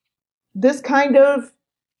handle this kind of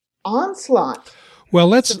onslaught. Well,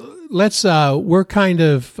 we're kind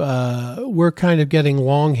of getting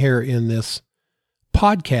long here in this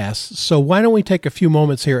podcast. So why don't we take a few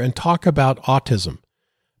moments here and talk about autism,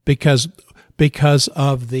 because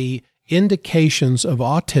of the indications of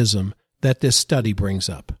autism that this study brings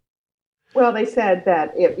up. Well, they said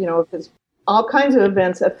that if it's all kinds of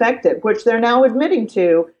events affect it, which they're now admitting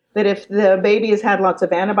to, that if the baby has had lots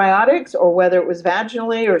of antibiotics, or whether it was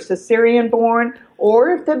vaginally or cesarean born,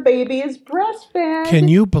 or if the baby is breastfed. Can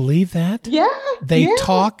you believe that? Yeah. They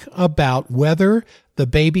talk about whether the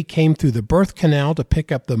baby came through the birth canal to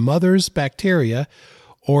pick up the mother's bacteria,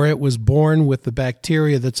 or it was born with the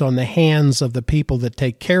bacteria that's on the hands of the people that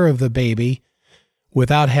take care of the baby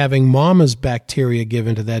without having mama's bacteria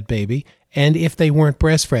given to that baby, and if they weren't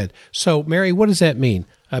breastfed. So, Mary, what does that mean?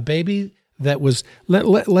 A baby that was,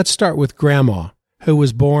 let's start with Grandma, who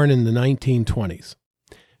was born in the 1920s.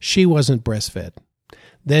 She wasn't breastfed.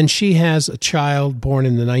 Then she has a child born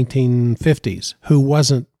in the 1950s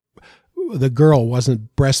the girl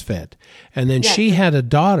wasn't breastfed. And then she had a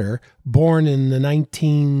daughter born in the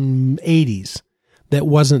 1980s that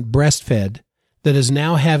wasn't breastfed, that is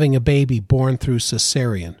now having a baby born through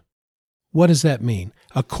cesarean. What does that mean?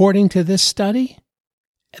 According to this study,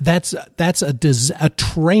 that's a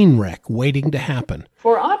train wreck waiting to happen.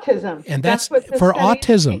 For autism. And that's for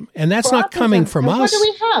autism. And that's not coming from us. What do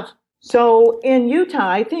we have? So in Utah,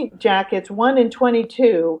 I think, Jack, it's 1 in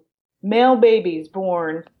 22 male babies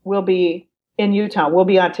born will be in Utah, will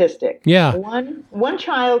be autistic. Yeah. One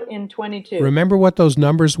child in 22. Remember what those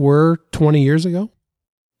numbers were 20 years ago?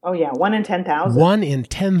 Oh, yeah. 1 in 10,000. 1 in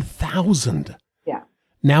 10,000. Yeah.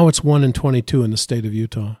 Now it's 1 in 22 in the state of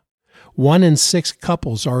Utah. 1 in 6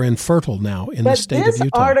 couples are infertile now in the state of Utah. But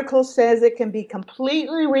this article says it can be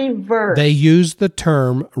completely reversed. They use the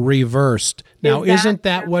term reversed. Now, isn't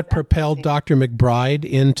that what propelled Dr. McBride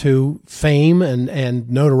into fame and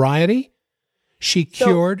notoriety? She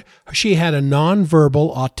had a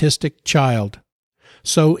nonverbal autistic child.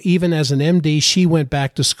 So even as an MD, she went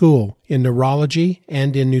back to school in neurology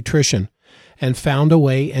and in nutrition and found a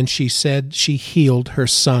way, and she said she healed her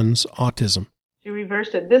son's autism. She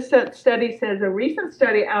reversed it. This study says a recent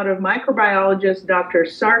study out of microbiologist Dr.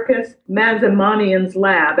 Sarkis Mazamanian's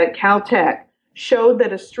lab at Caltech showed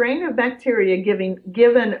that a strain of bacteria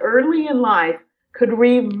given early in life could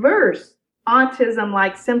reverse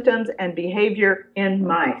autism-like symptoms and behavior in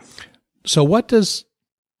mice. So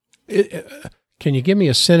can you give me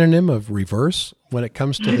a synonym of reverse when it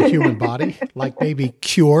comes to the human body? Like maybe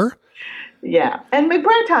cure? Yeah. And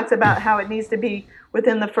McBride talks about how it needs to be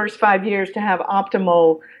within the first 5 years to have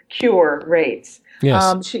optimal cure rates.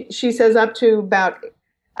 Yes. She says up to about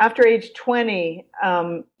after age 20,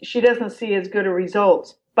 she doesn't see as good a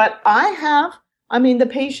results. But the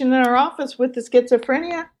patient in our office with the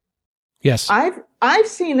schizophrenia. Yes. I've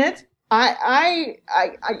seen it.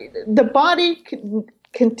 The body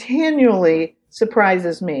continually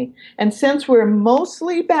surprises me. And since we're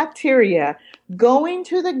mostly bacteria, going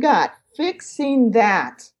to the gut, fixing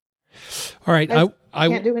that. All right. I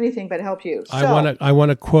can't do anything but help you. So, I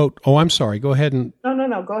want to quote. Oh, I'm sorry. Go ahead and.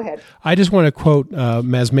 No. Go ahead. I just want to quote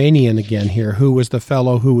Mazmanian again here, who was the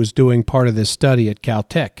fellow who was doing part of this study at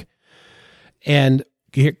Caltech. And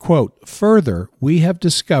Quote, further, we have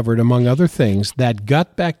discovered, among other things, that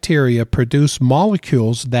gut bacteria produce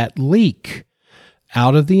molecules that leak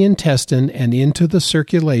out of the intestine and into the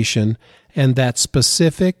circulation, and that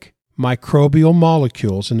specific microbial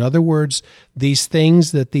molecules, in other words, these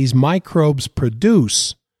things that these microbes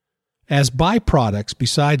produce as byproducts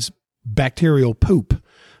besides bacterial poop,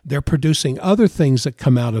 they're producing other things that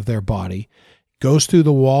come out of their body, goes through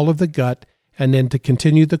the wall of the gut, and then to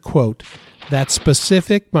continue the quote, that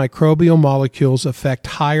specific microbial molecules affect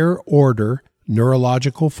higher order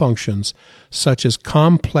neurological functions such as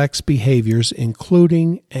complex behaviors,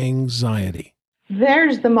 including anxiety.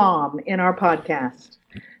 There's the mom in our podcast.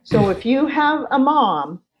 So if you have a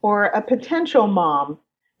mom or a potential mom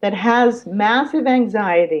that has massive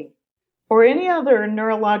anxiety or any other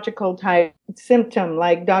neurological type symptom,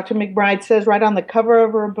 like Dr. McBride says right on the cover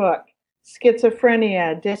of her book,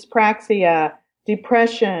 schizophrenia, dyspraxia,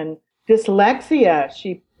 depression, dyslexia,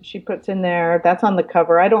 she puts in there. That's on the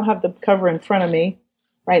cover. I don't have the cover in front of me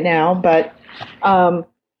right now, but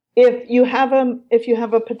if you have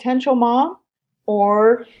a potential mom,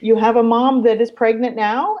 or you have a mom that is pregnant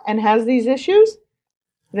now and has these issues,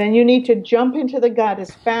 then you need to jump into the gut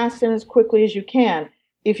as fast and as quickly as you can.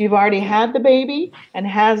 If you've already had the baby and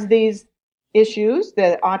has these issues,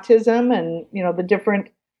 the autism and the different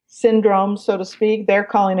syndromes, so to speak, they're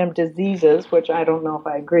calling them diseases, which I don't know if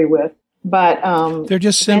I agree with. But they're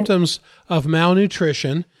just symptoms of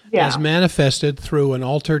malnutrition as manifested through an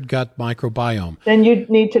altered gut microbiome. Then you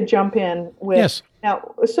need to jump in with. Yes.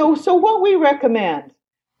 Now, so what we recommend,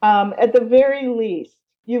 at the very least,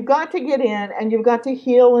 you've got to get in and you've got to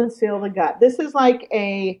heal and seal the gut. This is like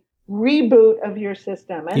a reboot of your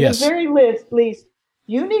system. And at the very least,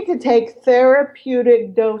 you need to take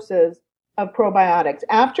therapeutic doses of probiotics.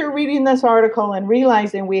 After reading this article and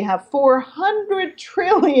realizing we have 400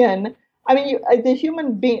 trillion, the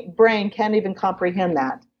human brain can't even comprehend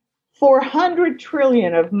that. 400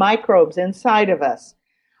 trillion of microbes inside of us.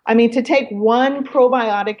 To take one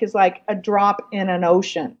probiotic is like a drop in an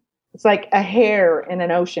ocean. It's like a hair in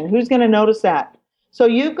an ocean. Who's going to notice that? So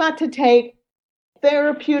you've got to take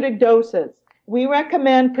therapeutic doses. We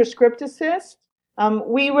recommend Prescripticist.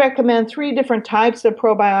 We recommend 3 different types of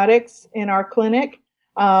probiotics in our clinic.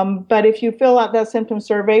 But if you fill out that symptom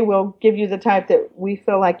survey, we'll give you the type that we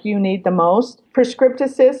feel like you need the most.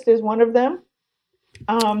 Prescripticist is one of them.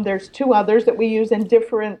 There's 2 others that we use in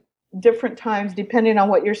different times depending on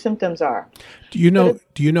what your symptoms are. Do you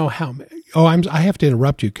know how? I have to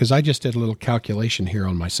interrupt you because I just did a little calculation here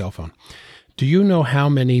on my cell phone. Do you know how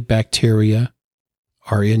many bacteria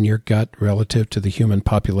are in your gut relative to the human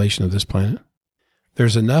population of this planet?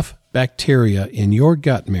 There's enough bacteria in your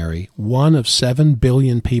gut, Mary, one of 7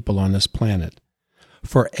 billion people on this planet,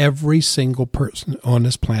 for every single person on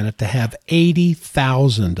this planet to have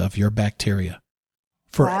 80,000 of your bacteria.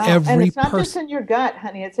 For every and it's not person. just in your gut,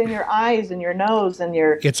 honey. It's in your eyes and your nose and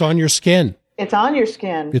your. It's on your skin. It's on your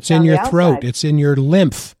skin. It's in your throat. It's in your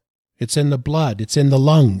lymph. It's in the blood. It's in the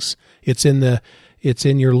lungs. It's in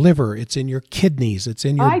your liver. It's in your kidneys. It's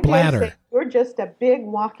in your bladder. Dare say you're just a big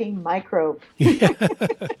walking microbe.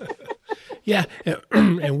 Yeah,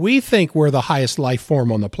 and we think we're the highest life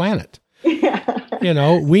form on the planet. Yeah.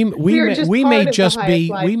 We may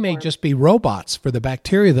just be robots for the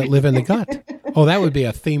bacteria that live in the gut. Oh, that would be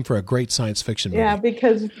a theme for a great science fiction movie. Yeah,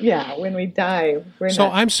 because when we die,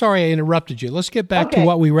 I'm sorry I interrupted you. Let's get back to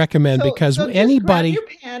what we recommend because anybody.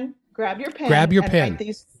 Grab your pen. And write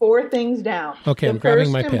these 4 things down. Okay, I'm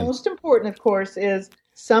grabbing my pen. The first and most important, of course, is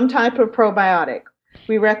some type of probiotic.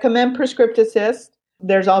 We recommend Prescripticist.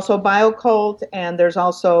 There's also Biocolt, and there's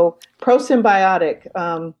also Prosymbiotic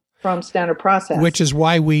from Standard Process. Which is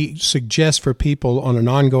why we suggest for people on an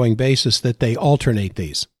ongoing basis that they alternate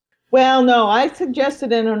these. Well, no, I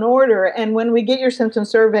suggested in an order, and when we get your symptom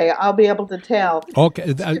survey, I'll be able to tell.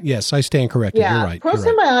 Okay, yes, I stand corrected. Yeah, You're right.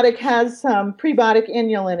 Prosymbiotic has some prebiotic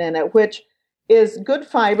inulin in it, which is good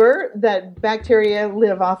fiber that bacteria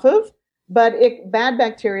live off of, but bad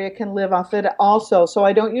bacteria can live off it also. So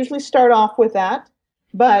I don't usually start off with that,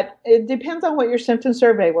 but it depends on what your symptom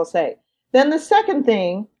survey will say. Then the second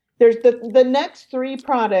thing, there's the next 3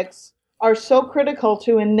 products are so critical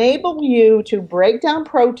to enable you to break down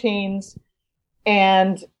proteins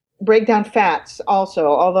and break down fats also,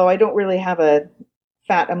 although I don't really have a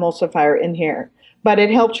fat emulsifier in here, but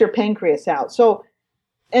it helps your pancreas out. So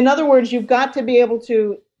in other words, you've got to be able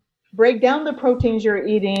to break down the proteins you're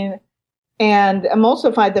eating and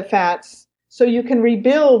emulsify the fats so you can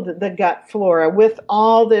rebuild the gut flora with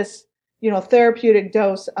all this, therapeutic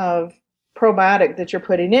dose of probiotic that you're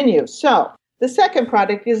putting in you. So the second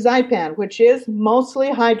product is Zypan, which is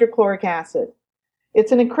mostly hydrochloric acid.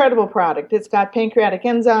 It's an incredible product. It's got pancreatic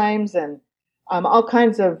enzymes and all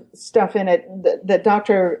kinds of stuff in it that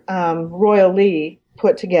Dr. Royal Lee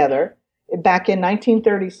put together back in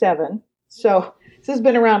 1937. So this has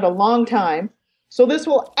been around a long time. So this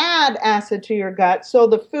will add acid to your gut, so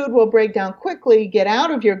the food will break down quickly, get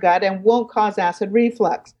out of your gut, and won't cause acid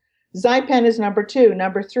reflux. Zypan is number 2.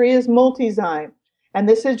 Number 3 is Multizyme. And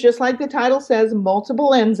this is just like the title says,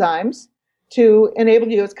 multiple enzymes to enable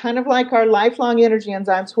you. It's kind of like our lifelong energy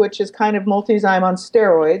enzymes, which is kind of Multizyme on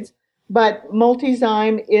steroids. But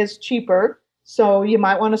Multizyme is cheaper, so you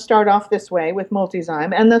might want to start off this way with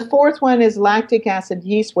Multizyme. And the 4th one is lactic acid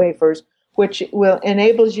yeast wafers, which will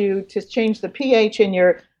enables you to change the pH in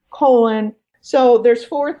your colon. So there's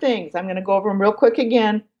 4 things. I'm going to go over them real quick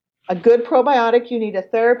again. A good probiotic, you need a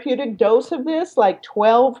therapeutic dose of this, like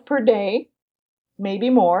 12 per day, maybe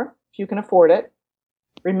more, if you can afford it.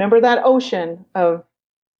 Remember that ocean of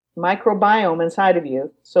microbiome inside of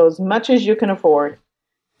you, so as much as you can afford.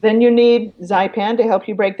 Then you need Zypan to help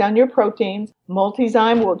you break down your proteins,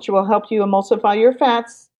 Multizyme, which will help you emulsify your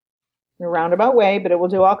fats in a roundabout way, but it will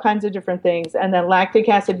do all kinds of different things. And then lactic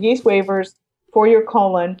acid yeast wafers for your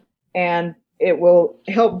colon, and it will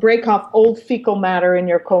help break off old fecal matter in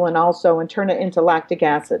your colon also and turn it into lactic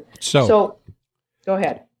acid. So go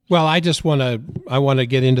ahead. Well, I want to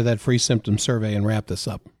get into that free symptom survey and wrap this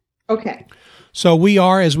up. Okay. So we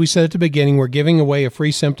are, as we said at the beginning, we're giving away a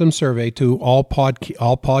free symptom survey to all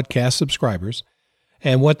podcast subscribers.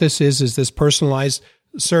 And what this is this personalized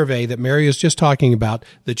survey that Mary is just talking about,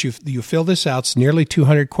 that you fill this out. It's nearly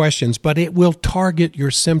 200 questions, but it will target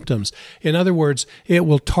your symptoms. In other words, it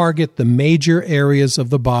will target the major areas of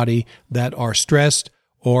the body that are stressed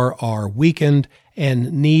or are weakened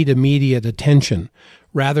and need immediate attention,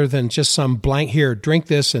 rather than just some blank, here, drink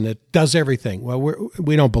this and it does everything. Well,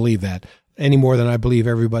 we don't believe that any more than I believe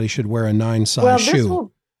everybody should wear a 9-size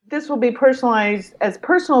shoe. This will be personalized, as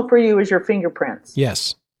personal for you as your fingerprints.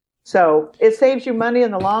 Yes. So it saves you money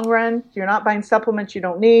in the long run. You're not buying supplements you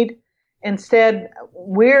don't need. Instead,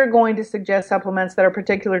 we're going to suggest supplements that are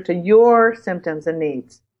particular to your symptoms and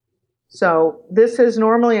needs. So this is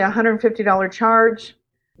normally a $150 charge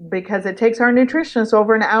because it takes our nutritionists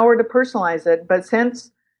over an hour to personalize it. But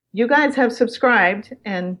since you guys have subscribed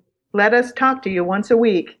and let us talk to you once a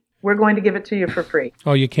week, we're going to give it to you for free.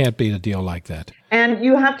 Oh, you can't beat a deal like that. And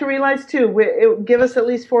you have to realize, too, it give us at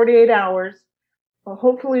least 48 hours. Well,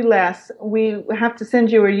 hopefully less. We have to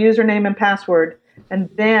send you a username and password.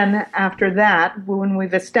 And then after that, when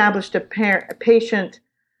we've established a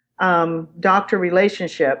patient-doctor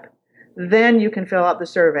relationship, then you can fill out the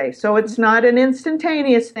survey. So it's not an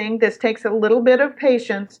instantaneous thing. This takes a little bit of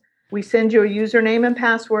patience. We send you a username and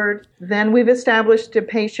password. Then we've established a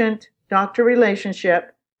patient-doctor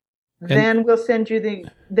relationship. Then we'll send you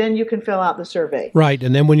then you can fill out the survey. Right.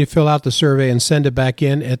 And then when you fill out the survey and send it back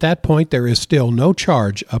in, at that point, there is still no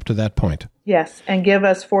charge up to that point. Yes. And give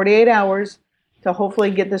us 48 hours to hopefully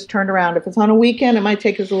get this turned around. If it's on a weekend, it might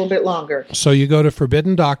take us a little bit longer. So you go to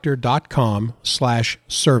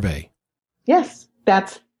forbiddendoctor.com/survey. Yes.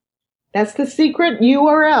 That's the secret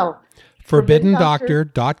URL.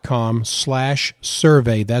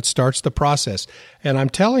 forbiddendoctor.com/survey. That starts the process. And I'm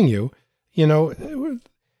telling you,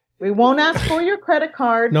 we won't ask for your credit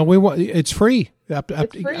card. No, we won't. It's free.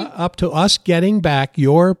 Up to us getting back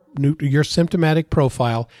your symptomatic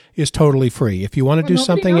profile is totally free. If you want to do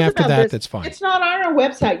something after that, that's fine. It's not on our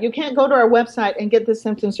website. You can't go to our website and get the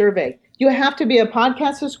symptom survey. You have to be a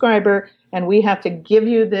podcast subscriber, and we have to give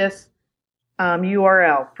you this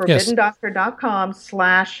URL,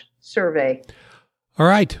 forbiddendoctor.com/survey. All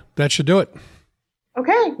right. That should do it.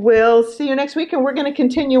 Okay. We'll see you next week, and we're going to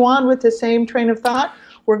continue on with the same train of thought.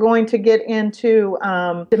 We're going to get into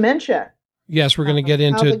dementia. Yes, we're going to get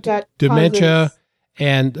into dementia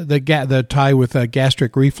and the tie with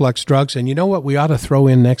gastric reflux drugs. And you know what we ought to throw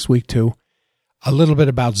in next week, too? A little bit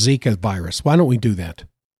about Zika virus. Why don't we do that?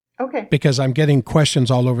 Okay. Because I'm getting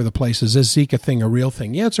questions all over the place. Is this Zika thing a real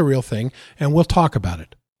thing? Yeah, it's a real thing, and we'll talk about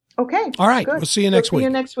it. Okay. All right. Good. We'll see you next week. See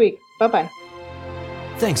you next week. Bye-bye.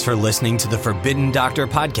 Thanks for listening to the Forbidden Doctor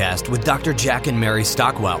podcast with Dr. Jack and Mary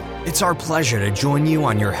Stockwell. It's our pleasure to join you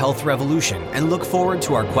on your health revolution and look forward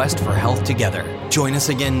to our quest for health together. Join us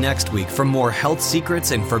again next week for more health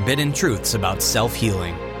secrets and forbidden truths about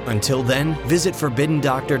self-healing. Until then, visit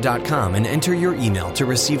forbiddendoctor.com and enter your email to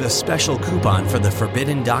receive a special coupon for the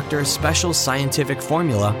Forbidden Doctor Special Scientific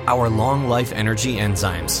Formula, our long life energy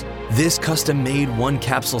enzymes. This custom-made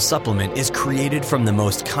one-capsule supplement is created from the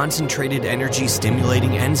most concentrated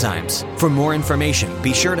energy-stimulating enzymes. For more information,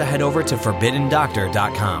 be sure to head over to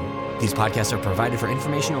forbiddendoctor.com. These podcasts are provided for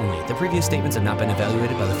information only. The previous statements have not been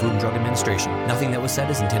evaluated by the Food and Drug Administration. Nothing that was said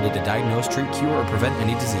is intended to diagnose, treat, cure, or prevent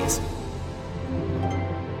any disease.